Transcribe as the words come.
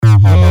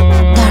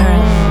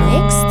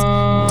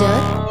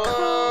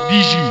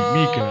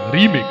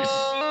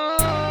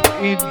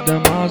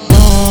الدمعه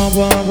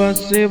صعبه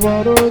بس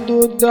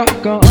برضو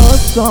الضحكه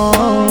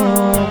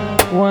اصعب،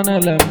 وانا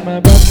لما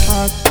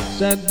بضحك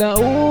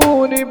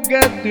صدقوني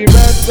بجد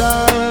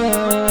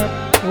بتعب،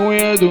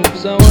 ويا دوب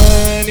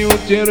ثواني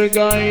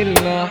وترجعي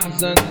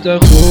الاحزان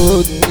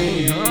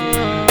تاخدني.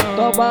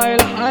 طبع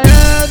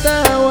الحياة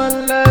ده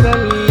ولا انا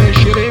اللي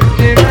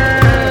شربت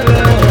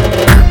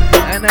مالك؟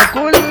 انا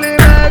كل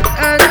ما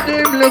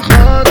اتقدم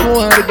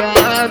لخطوة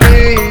ارجع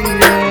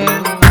بيا،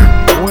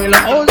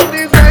 والحزن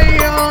زي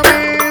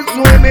قميص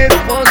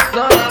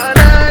ومتفصل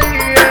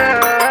عليا،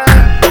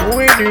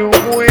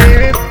 واليوم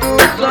وقفت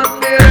قصاد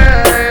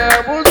مراية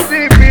ابص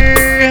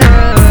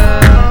فيها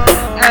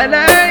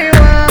الاقي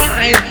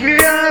واحد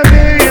فيها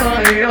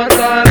بيعيط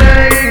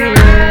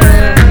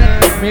عليا.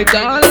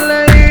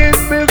 متعلقين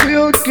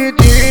بخيوط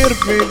كتير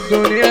في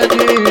الدنيا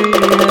دي،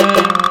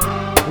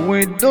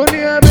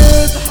 والدنيا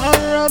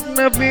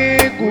بتحركنا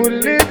في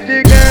كل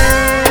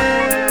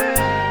اتجاه،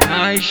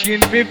 عايشين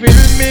في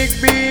فيلم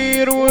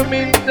كبير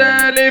ومن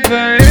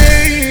تالفها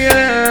هي،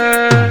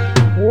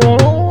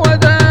 وهو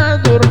ده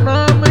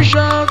دورنا مش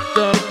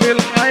اكتر في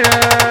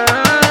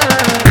الحياة.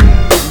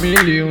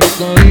 مليون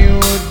طريق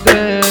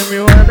قدامي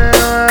وانا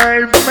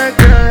واقف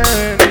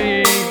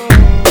مكاني،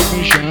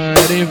 مش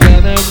عارف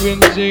انا فين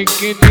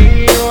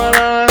سكتي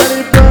ولا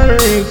عارف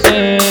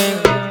ارسال،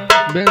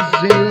 بس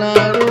اللي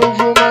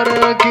اعرفه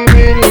مراكب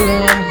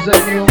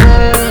الاحزان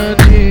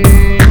يوماتي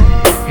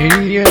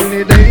هي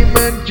اللي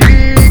دايما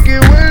تيجي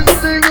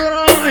وسط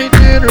جراحي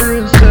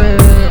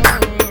ترسال.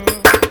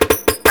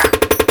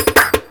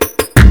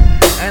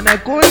 انا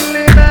كل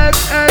ما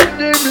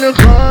اتقدم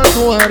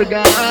لخطوة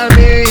ارجع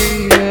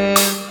بيا،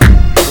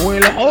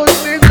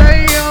 والحزن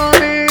زي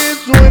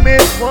قميص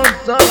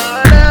ومتفصل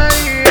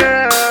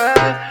عليا،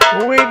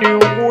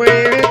 واليوم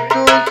وقفت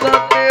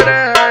قصاد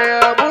مراية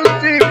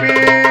ابص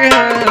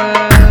فيها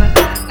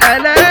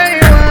الاقي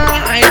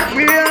واحد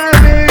فيها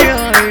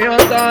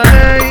بيعيط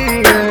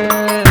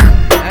عليا.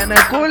 انا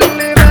كل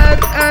ما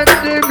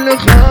اتقدم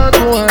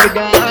لخطوة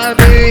ارجع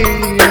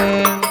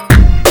بيا،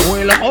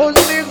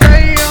 والحزن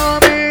زي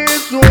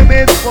قميص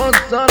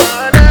ومتفصل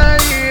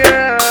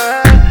عليا،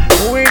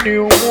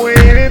 واليوم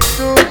وقفت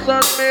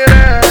قصاد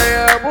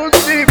مراية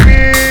ابص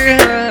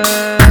فيها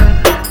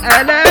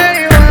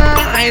الاقي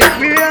واحد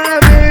فيها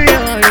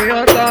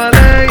بيعيط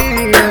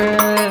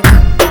عليا.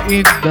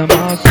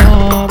 الدمعه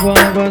صعبه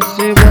بس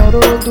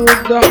برضو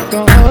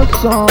الضحكه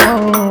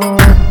اصعب،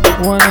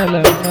 وانا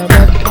لما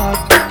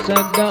بضحك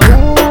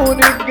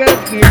صدقوني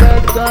بجد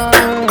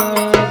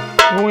بتعب،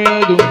 ويا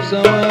دوب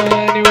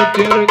ثواني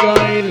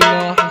وترجعي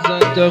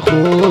الاحزان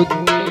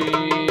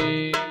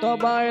تاخدني.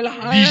 طبع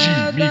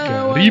الحياة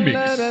ده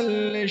ولا انا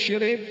اللي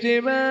شربت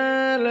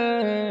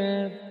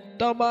مالك؟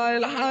 طبع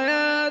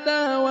الحياة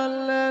ده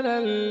ولا انا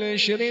اللي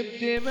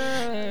شربت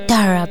مالك؟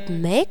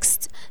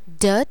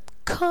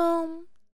 Arabmixed.com